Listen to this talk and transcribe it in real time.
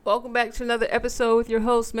Welcome back to another episode with your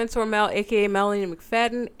host, Mentor Mel, aka Melanie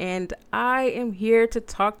McFadden, and I am here to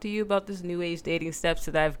talk to you about this new age dating steps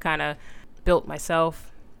that I've kind of built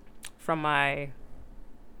myself from my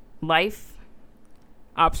life,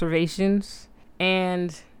 observations,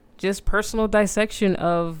 and just personal dissection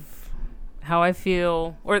of how I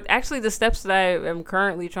feel, or actually the steps that I am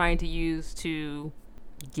currently trying to use to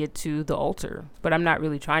get to the altar. But I'm not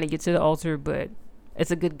really trying to get to the altar, but it's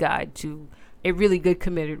a good guide to a really good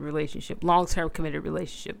committed relationship, long-term committed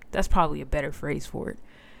relationship. That's probably a better phrase for it.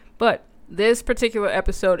 But this particular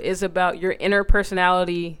episode is about your inner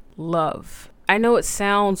personality love. I know it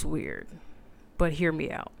sounds weird, but hear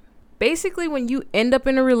me out. Basically, when you end up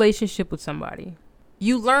in a relationship with somebody,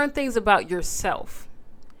 you learn things about yourself,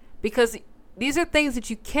 because these are things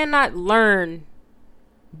that you cannot learn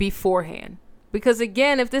beforehand. Because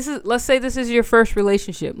again, if this is, let's say this is your first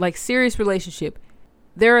relationship, like serious relationship,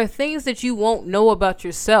 there are things that you won't know about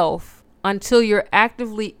yourself until you're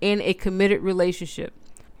actively in a committed relationship.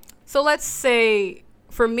 So let's say,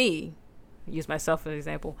 for me, use myself as an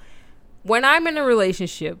example. When I'm in a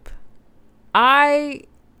relationship, I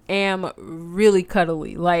am really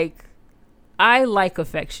cuddly. Like, I like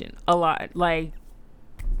affection a lot. Like,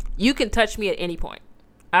 you can touch me at any point.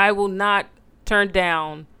 I will not turn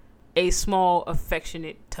down a small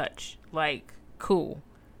affectionate touch. Like, cool.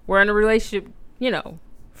 We're in a relationship,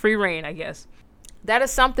 free reign, I guess. That is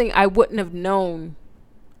something I wouldn't have known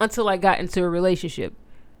until I got into a relationship,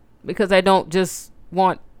 because I don't just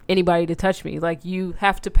want anybody to touch me. Like, you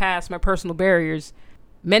have to pass my personal barriers,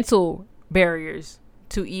 mental barriers,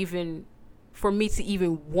 for me to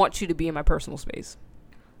even want you to be in my personal space.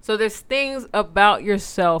 So there's things about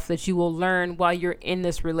yourself that you will learn while you're in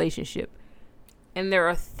this relationship. And there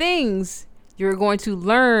are things you're going to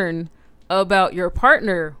learn about your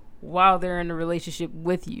partner while they're in a relationship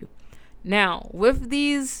with you. Now, with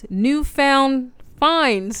these newfound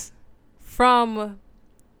finds from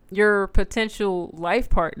your potential life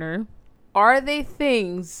partner, are they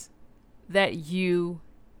things that you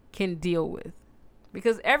can deal with?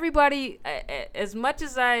 Because everybody, as much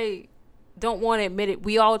as I don't want to admit it,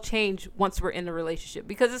 we all change once we're in a relationship.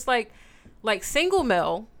 Because it's like single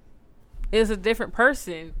Mel is a different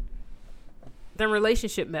person than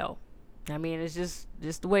relationship Mel. I mean, it's just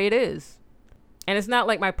the way it is. And it's not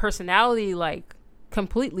like my personality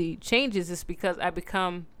completely changes. It's because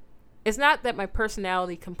it's not that my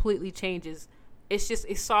personality completely changes. It's just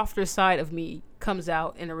a softer side of me comes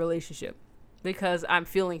out in a relationship because I'm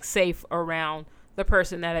feeling safe around the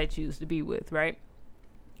person that I choose to be with, right?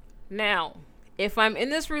 Now, if I'm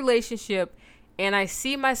in this relationship and I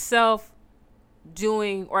see myself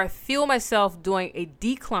I feel myself doing a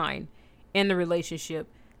decline in the relationship,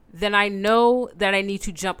 then I know that I need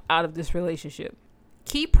to jump out of this relationship.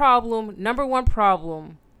 Number one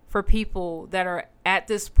problem for people that are at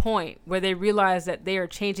this point where they realize that they are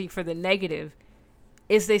changing for the negative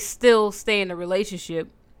is they still stay in a relationship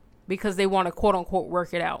because they want to quote unquote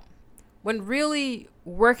work it out. When really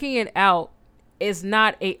working it out is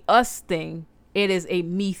not a us thing, it is a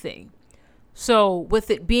me thing. So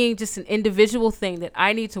with it being just an individual thing that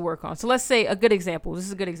I need to work on. So let's say this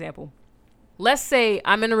is a good example. Let's say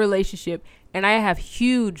I'm in a relationship and I have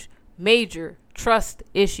huge, major trust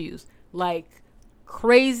issues, like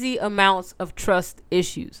crazy amounts of trust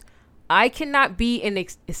issues. I cannot be in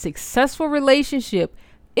a successful relationship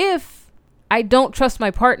if I don't trust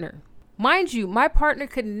my partner. Mind you, my partner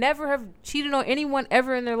could never have cheated on anyone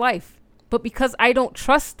ever in their life. But because I don't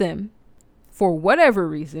trust them, for whatever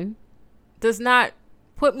reason, does not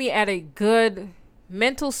put me at a good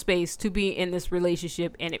mental space to be in this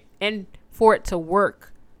relationship and for it to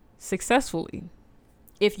work successfully.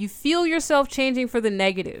 If you feel yourself changing for the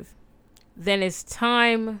negative, then it's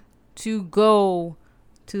time to go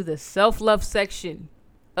to the self-love section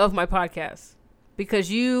of my podcast. Because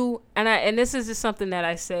and this is just something that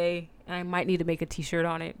I say, and I might need to make a t-shirt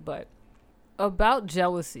on it, but about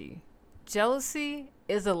jealousy. Jealousy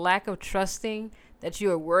is a lack of trusting that you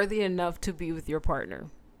are worthy enough to be with your partner.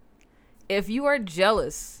 If you are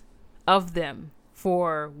jealous of them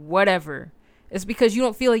for whatever, it's because you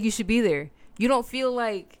don't feel like you should be there. You don't feel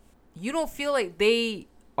like they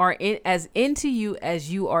are as into you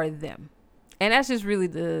as you are them. And that's just really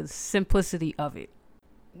the simplicity of it.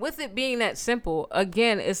 With it being that simple,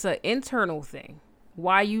 again, it's an internal thing.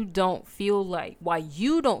 Why you don't feel like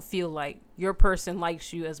your person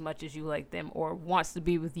likes you as much as you like them, or wants to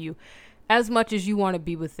be with you as much as you want to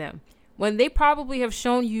be with them, when they probably have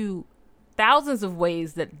shown you thousands of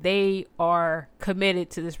ways that they are committed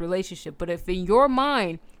to this relationship. But if in your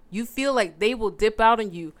mind you feel like they will dip out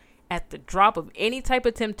on you at the drop of any type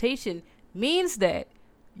of temptation, means that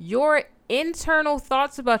your internal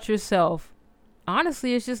thoughts about yourself,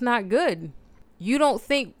 honestly, it's just not good. You don't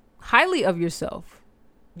think highly of yourself.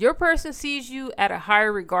 Your person sees you at a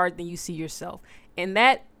higher regard than you see yourself. And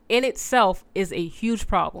that in itself is a huge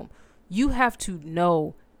problem. You have to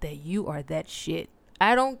know that you are that shit.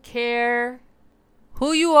 I don't care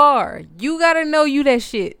who you are. You got to know you that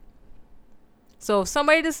shit. So if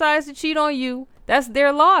somebody decides to cheat on you, that's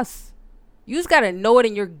their loss. You just got to know it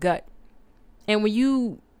in your gut. And when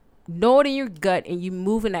you know it in your gut and you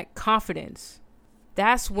move in that confidence,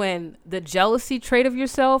 that's when the jealousy trait of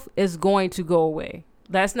yourself is going to go away.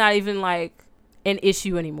 That's not even like an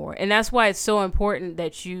issue anymore. And that's why it's so important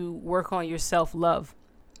that you work on your self-love.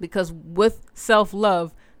 Because with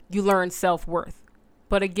self-love, you learn self-worth.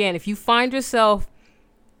 But again, if you find yourself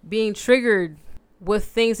being triggered with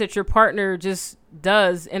things that your partner just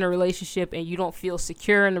does in a relationship and you don't feel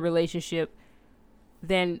secure in the relationship,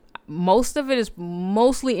 then most of it is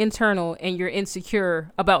mostly internal and you're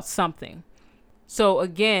insecure about something. So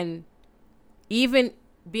again, even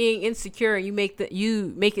being insecure, you make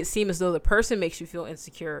it seem as though the person makes you feel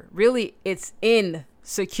insecure. Really, it's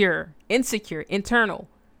insecure, internal.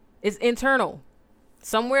 It's internal.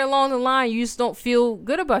 Somewhere along the line, you just don't feel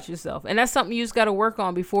good about yourself. And that's something you just got to work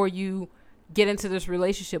on before you get into this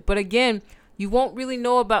relationship. But again, you won't really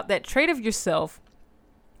know about that trait of yourself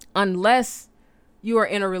unless you are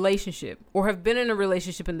in a relationship or have been in a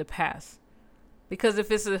relationship in the past. Because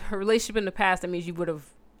if it's a relationship in the past, that means you would have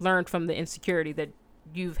learned from the insecurity that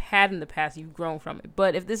you've had in the past. You've grown from it.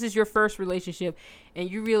 But if this is your first relationship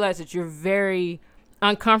and you realize that you're very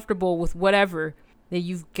uncomfortable with whatever, then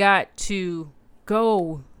you've got to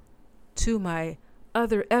go to my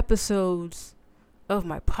other episodes of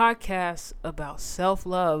my podcast about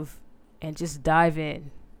self-love and just dive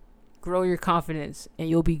in. Grow your confidence and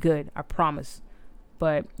you'll be good. I promise.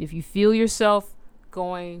 But if you feel yourself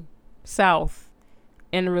going south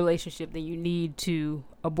in a relationship, then you need to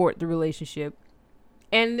abort the relationship.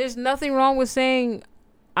 And there's nothing wrong with saying,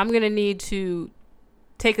 I'm going to need to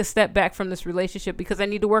take a step back from this relationship because I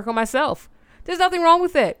need to work on myself. There's nothing wrong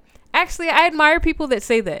with it. Actually, I admire people that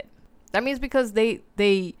say that. That means because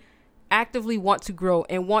they actively want to grow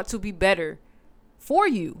and want to be better for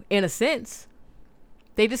you, in a sense.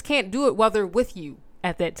 They just can't do it while they're with you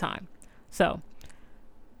at that time. So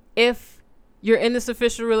if you're in this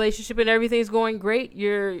official relationship and everything's going great,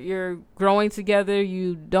 you're growing together,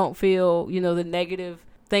 you don't feel, the negative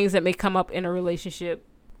things that may come up in a relationship,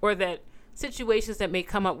 or that situations that may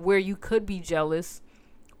come up where you could be jealous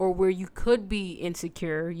or where you could be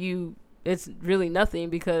insecure, it's really nothing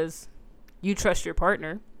because you trust your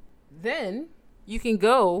partner. Then you can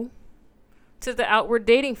go to the outward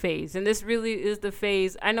dating phase. And this really is the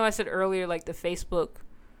phase. I know I said earlier, like the Facebook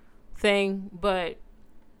thing, but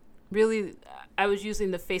really I was using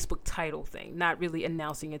the Facebook title thing, not really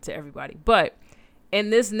announcing it to everybody. But in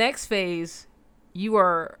this next phase, you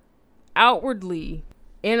are outwardly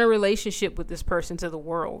in a relationship with this person to the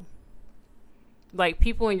world. Like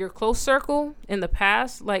people in your close circle in the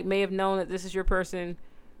past, like may have known that this is your person,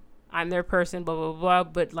 I'm their person, blah, blah, blah.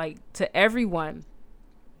 But like to everyone,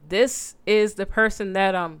 this is the person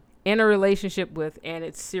that I'm in a relationship with, and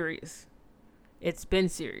it's serious. It's been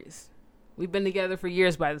serious. We've been together for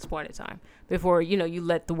years by this point in time before, you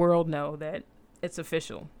let the world know that it's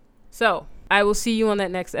official. So I will see you on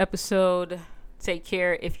that next episode. Take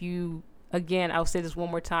care. Again, I'll say this one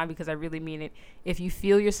more time because I really mean it. If you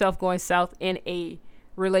feel yourself going south in a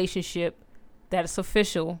relationship that is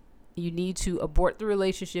official, you need to abort the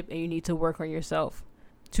relationship and you need to work on yourself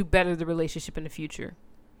to better the relationship in the future.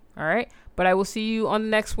 All right. But I will see you on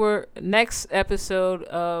the next episode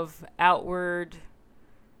of Outward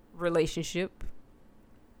Relationship.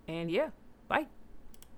 And yeah.